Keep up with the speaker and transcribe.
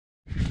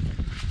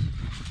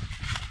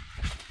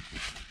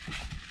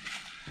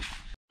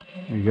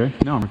There you go.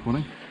 Now I'm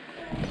recording.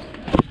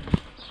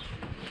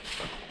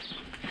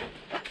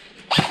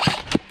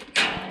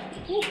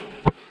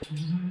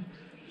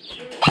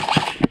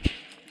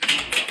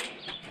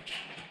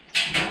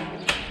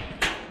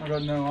 I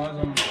got no eyes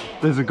on him.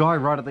 There's a guy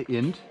right at the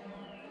end.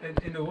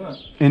 Into what?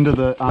 Into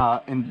the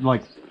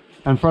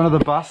in front of the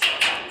bus.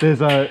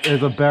 There's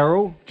a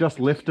barrel just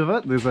left of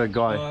it. There's a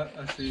guy. Oh,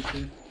 I see.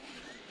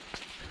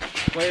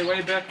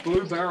 Way back,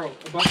 blue barrel.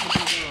 A bunch of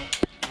blue barrel.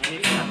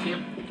 I see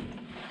him.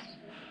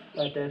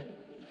 Right there.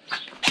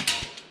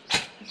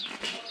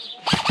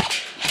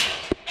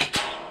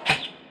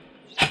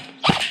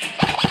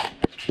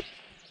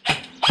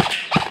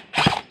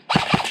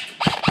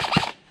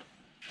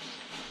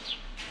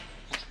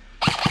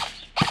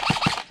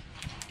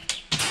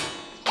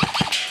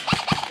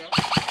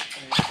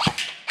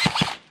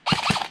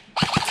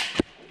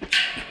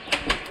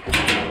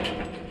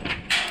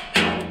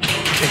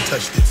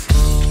 Touch this.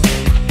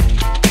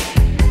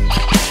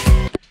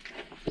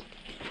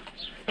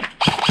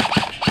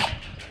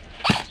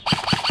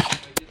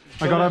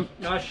 I got him.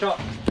 Nice shot.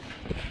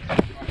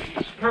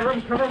 Cover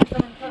him.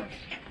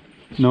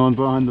 No one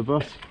behind the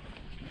bus.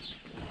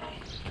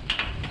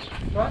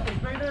 Right,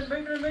 he's moving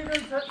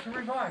to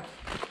revive.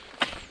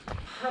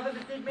 Cover the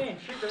dead man,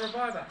 shoot the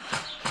reviver.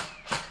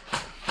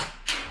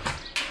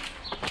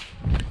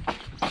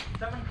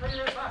 Someone clear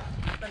that bus,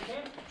 if they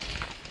can.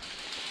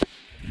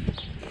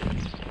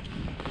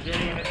 Is there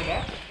anyone at the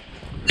bus?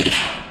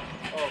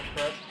 Oh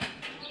crap.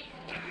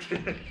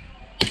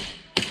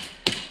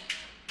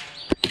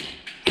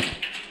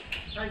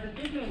 Hey, the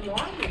dead man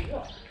lying or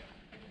what?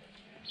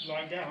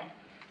 Lying down?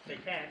 They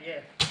can,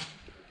 yeah.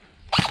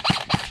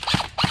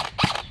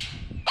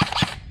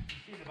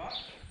 See the bus?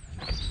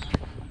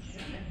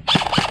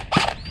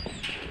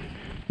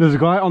 There's a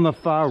guy on the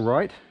far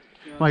right.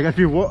 Yeah. Like if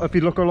you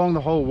look along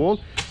the whole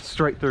wall,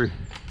 straight through.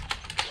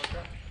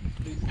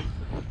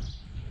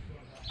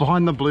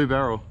 Behind the blue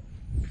barrel.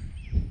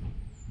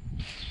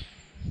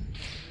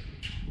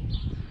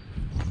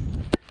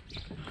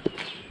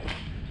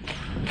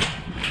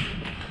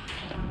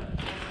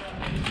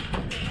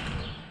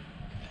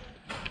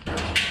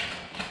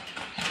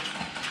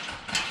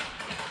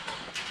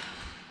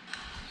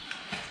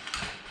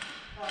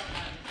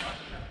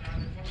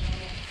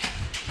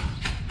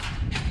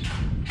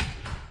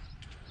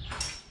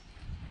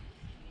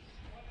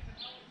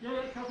 Yeah,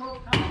 come on.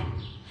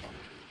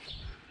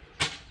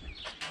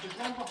 There's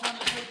one behind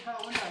the big car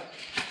window.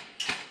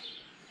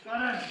 Got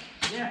him.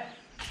 Yeah.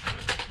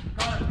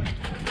 Got him.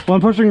 One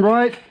pushing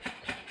right.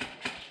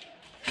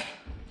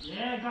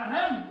 Yeah, got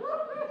him.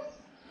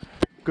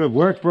 Good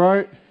work,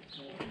 bro.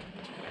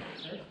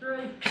 That's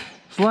three.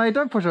 Slade,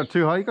 don't push it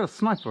too high. You got a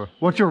sniper.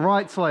 Watch your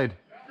right, Slade.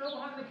 Still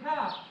behind the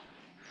car.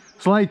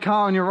 Slade,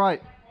 car on your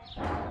right.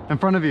 In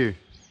front of you.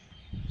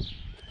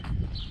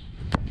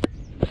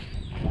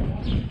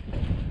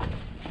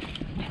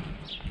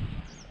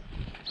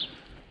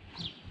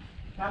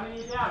 Coming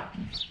you down.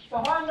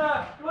 Behind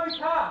the blue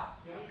car.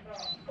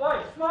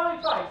 Oi, smiley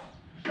face.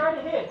 Straight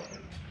ahead.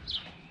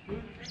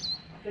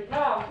 The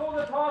car, with all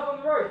the tyres on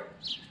the roof.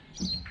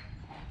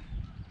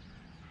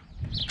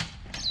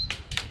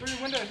 Through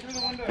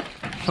the window.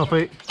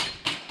 Copy.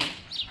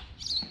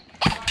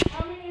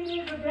 How many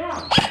of these are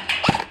down?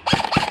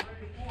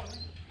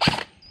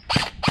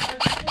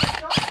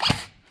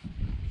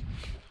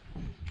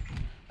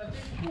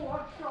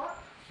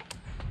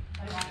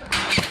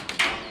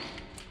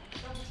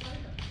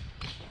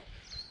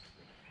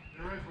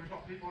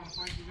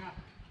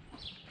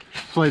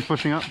 Slade's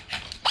pushing up.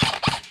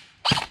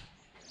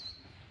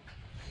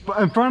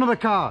 But in front of the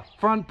car,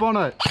 front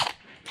bonnet.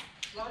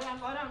 Lie down.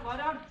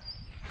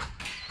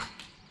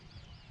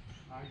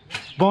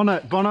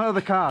 Bonnet of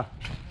the car.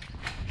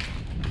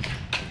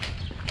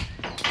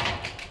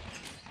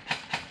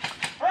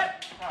 Hey!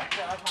 Oh,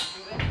 shit, I can't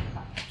do that.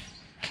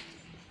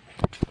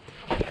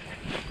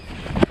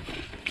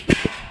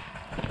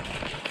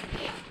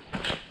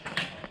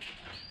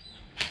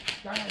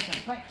 Go, Nathan,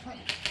 fight.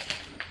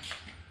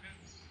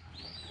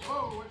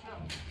 Whoa, watch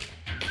out.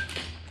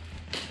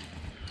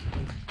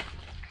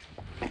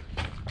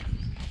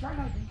 Go,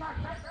 Nathan, go.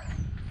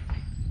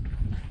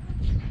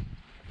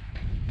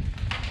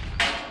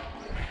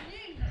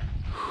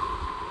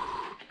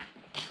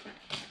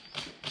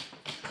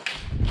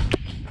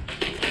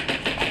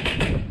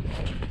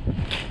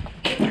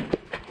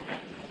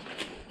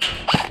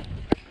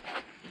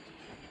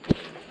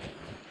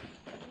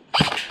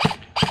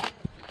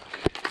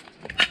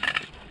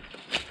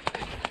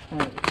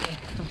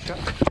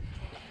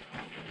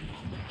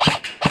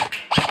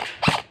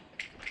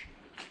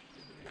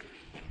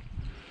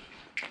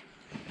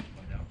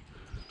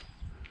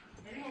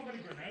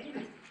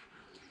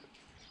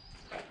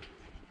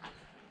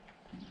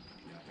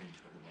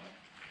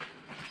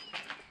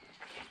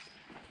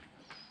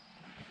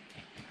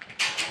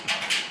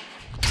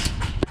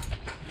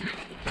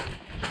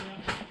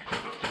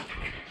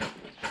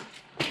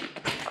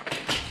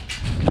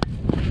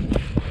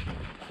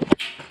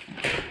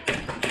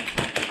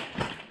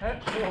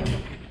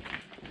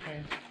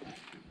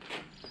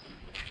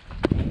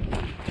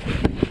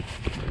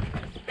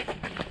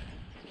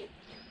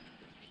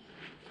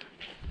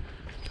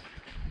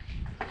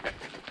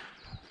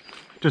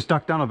 Just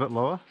duck down a bit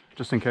lower,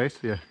 just in case,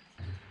 yeah.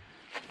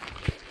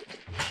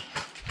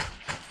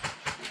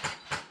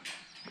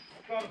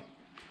 Got him.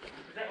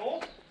 Is that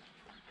all?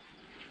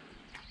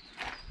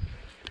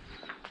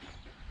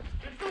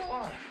 Just go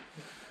on.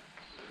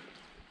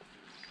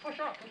 Push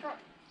up, push up.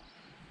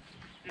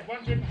 There's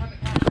one bit behind the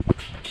car.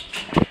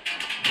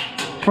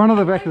 Front of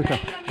the back of the car.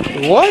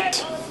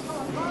 What?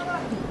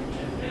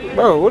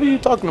 Bro, what are you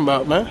talking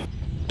about, man?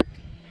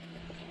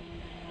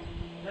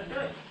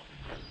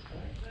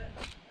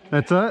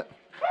 That's it?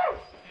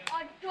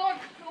 I don't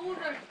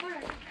order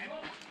food.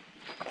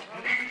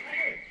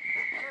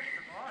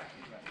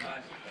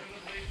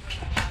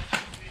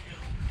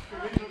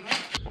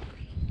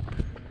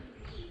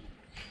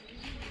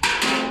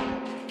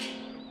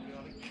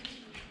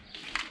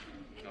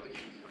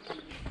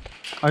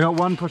 I got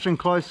one pushing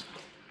close.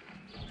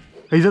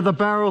 He's at the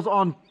barrels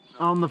on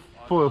the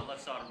foil.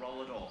 Left side,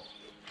 roll it off.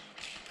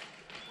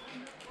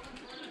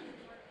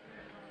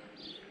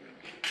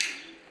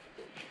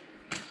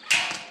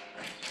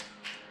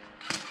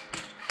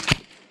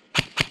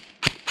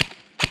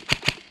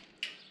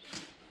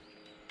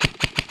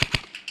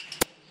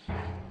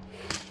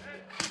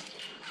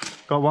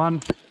 Got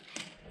one.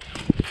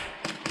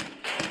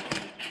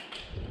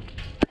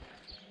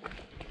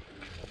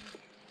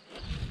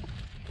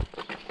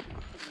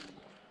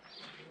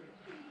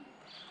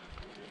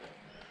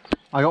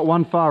 I got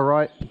one far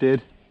right,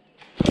 dead.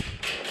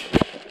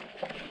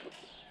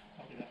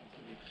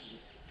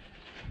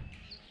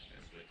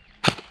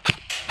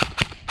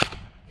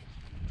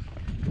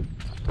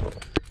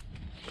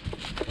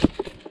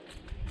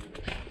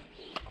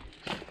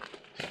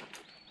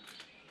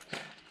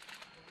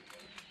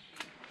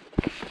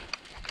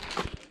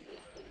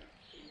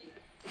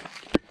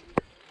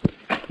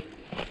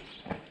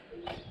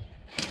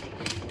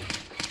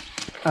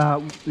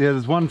 Yeah,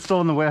 there's one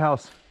still in the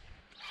warehouse.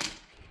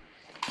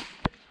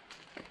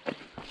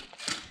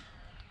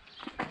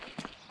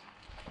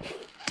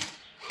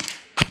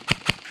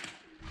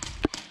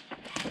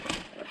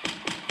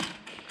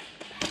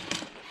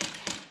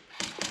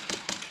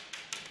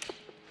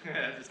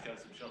 Just got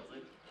some shots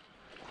in.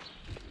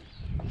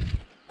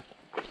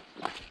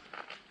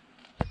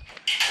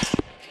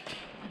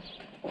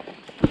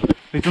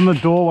 He's in the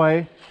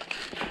doorway.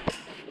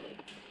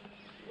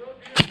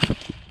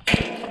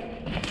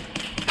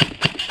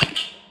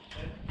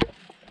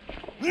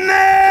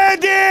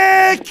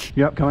 Medic!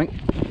 Yep, coming.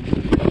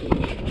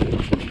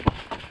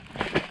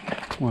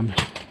 One.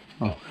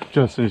 Oh, just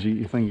as soon as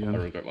you think you're I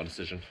in. regret my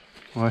decision.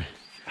 Why?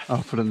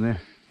 I'll put it in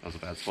there. That was a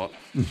bad spot.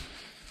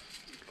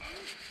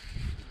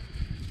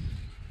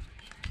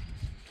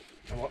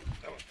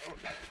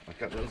 I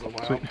got those on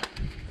my Sweet. arm.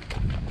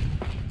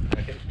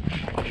 Okay.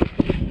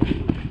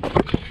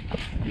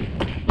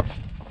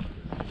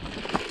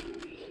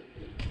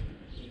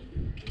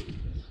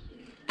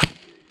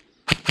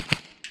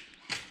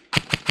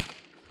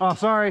 Oh,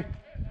 sorry.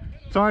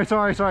 Sorry.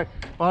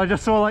 Well, I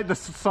just saw like the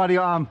side of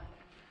your arm.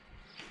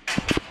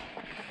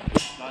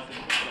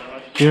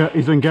 Yeah,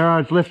 he's in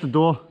garage, left the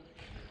door.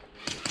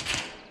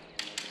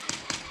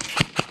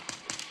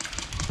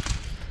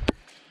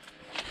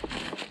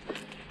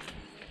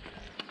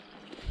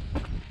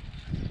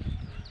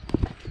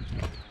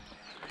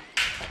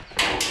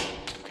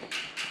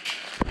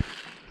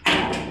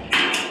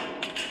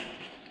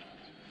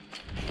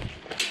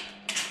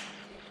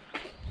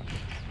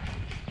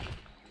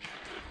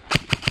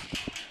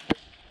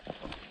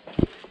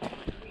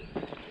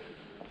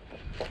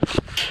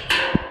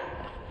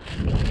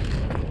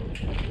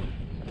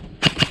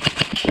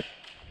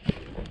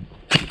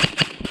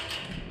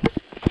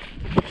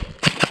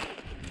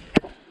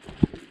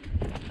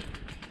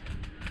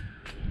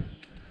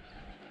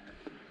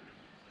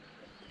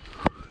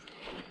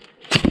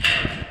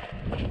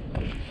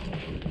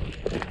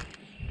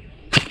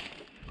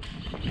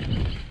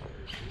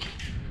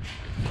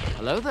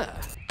 Hello there.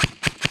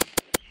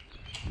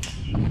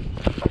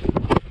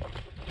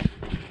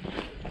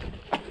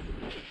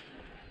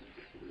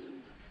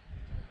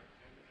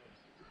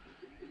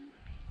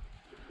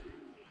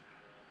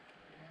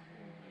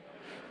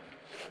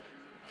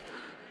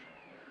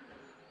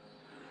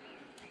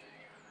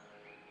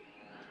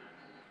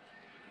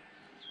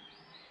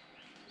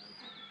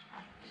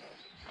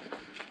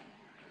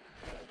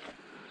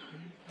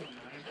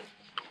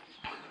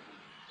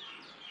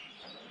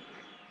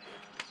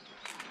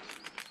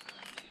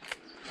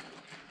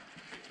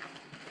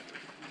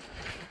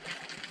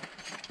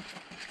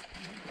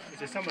 Is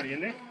there somebody in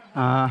there?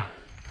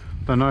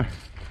 Don't know.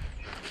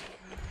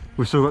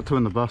 We've still got two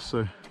in the bus,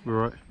 so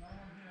we're right.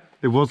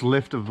 There was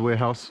left of the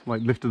warehouse,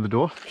 like left of the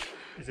door.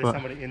 Is there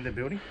somebody in the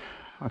building?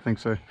 I think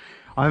so.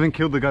 I haven't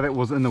killed the guy that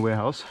was in the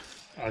warehouse.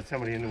 Oh,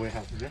 somebody in the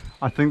warehouse, is there?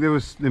 I think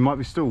there might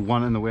be still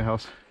one in the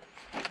warehouse.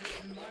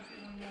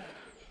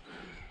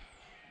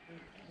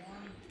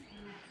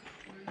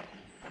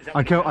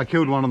 I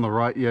killed one on the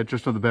right, yeah,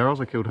 just on the barrels.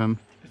 I killed him.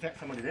 Is that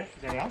somebody there?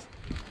 Is that ours?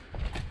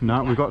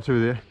 No, we got two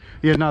there.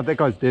 Yeah, no, that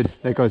guy's dead.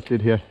 That guy's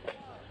dead here.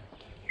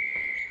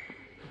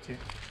 That's it.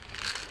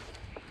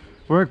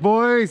 Work,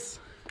 boys!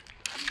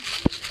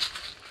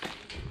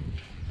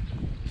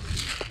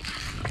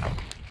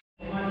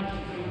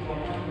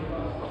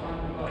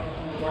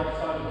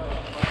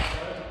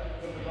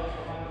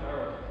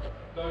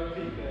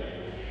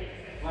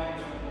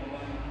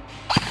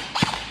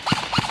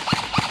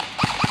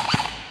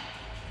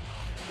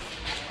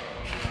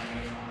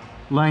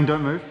 Lane,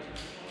 don't move.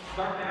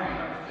 Start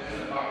down.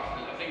 There's a box.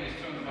 I think there's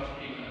two in the bus.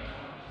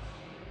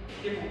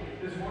 Careful.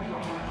 There's one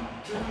behind.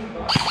 There's one in the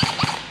box.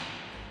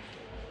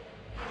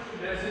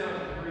 That's it. I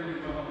was really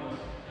well on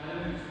this. I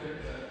didn't expect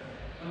that.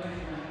 I think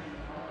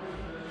I'll put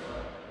it this way.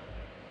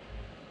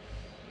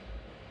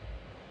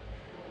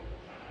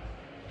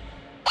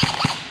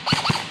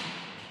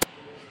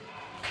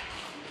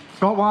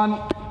 Got one.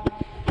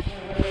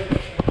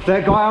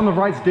 That guy on the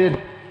right's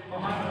dead.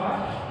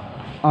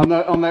 On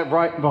that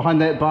right, behind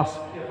that bus.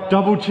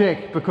 Double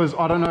check, because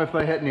I don't know if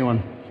they hit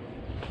anyone.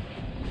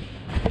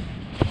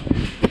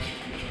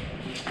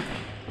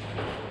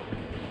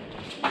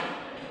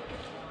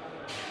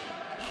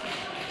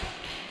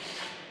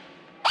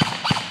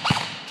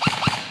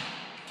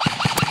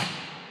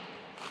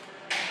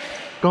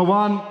 Got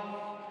one.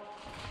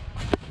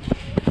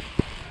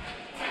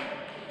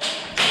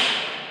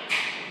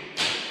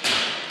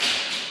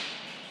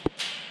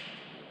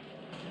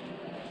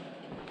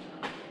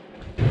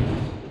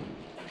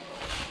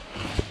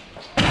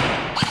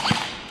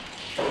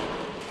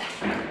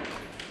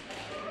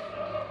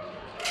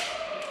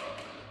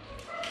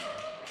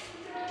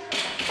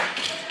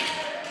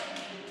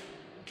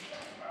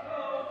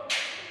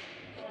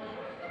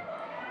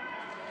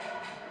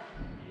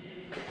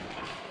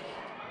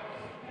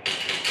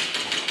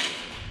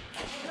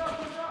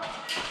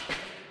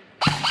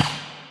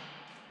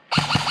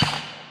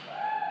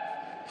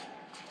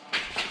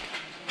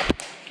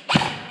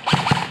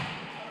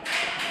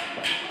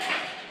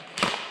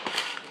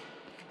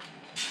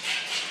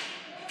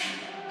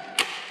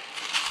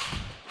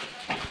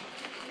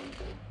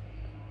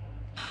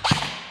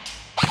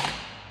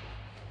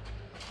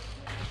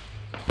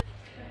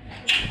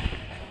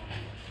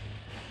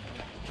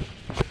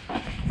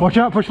 Watch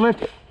out, push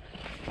left.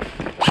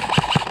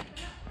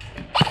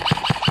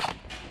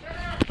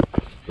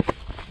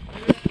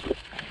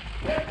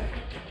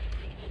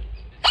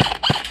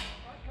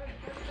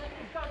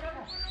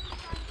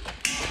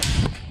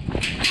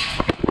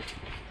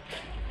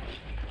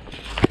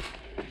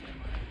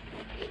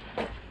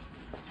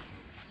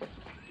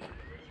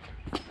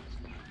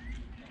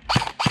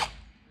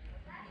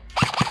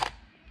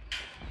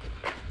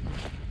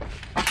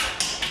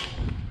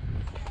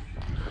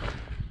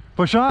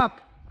 Push up.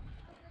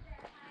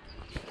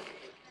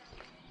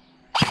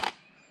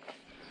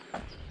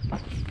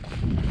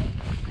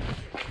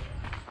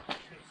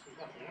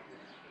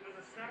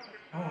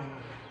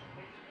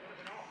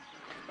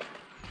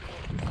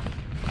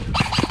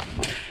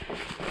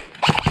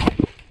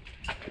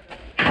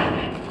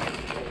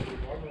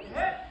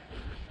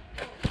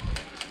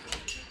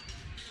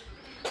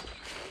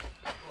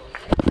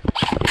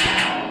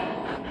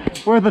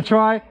 Worth a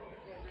try.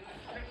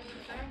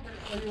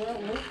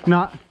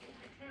 Nah.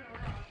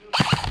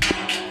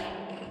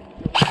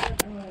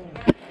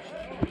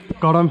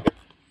 Got him.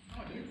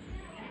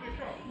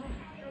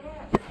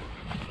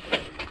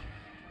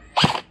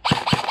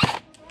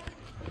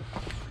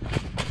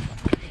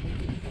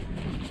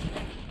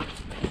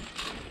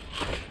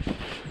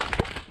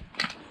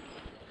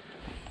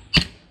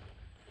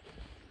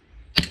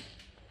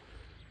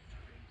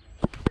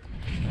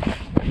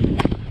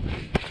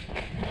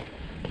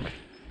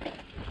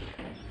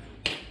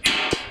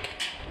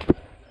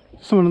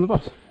 Someone on the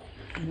bus.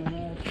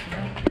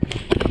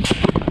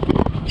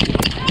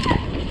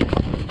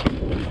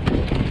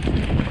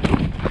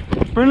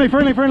 Friendly,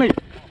 friendly, friendly.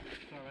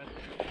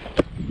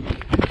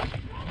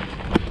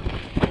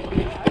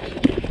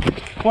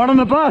 One on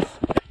the bus.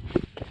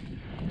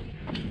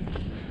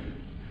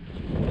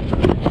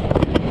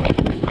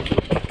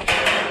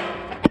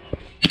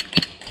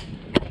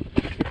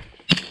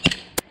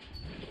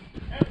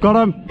 Got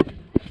him.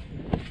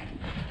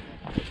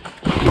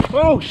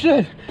 Oh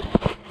shit.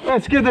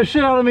 That scared the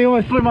shit out of me,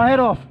 almost blew my head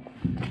off.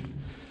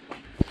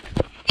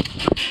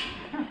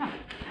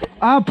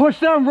 Push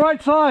down right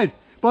side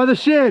by the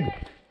shed.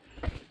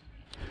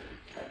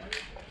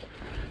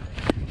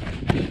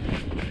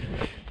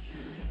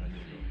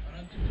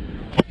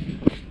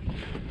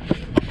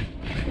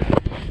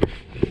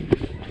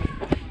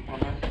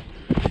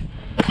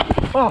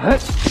 Oh,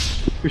 hit.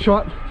 Good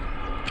shot.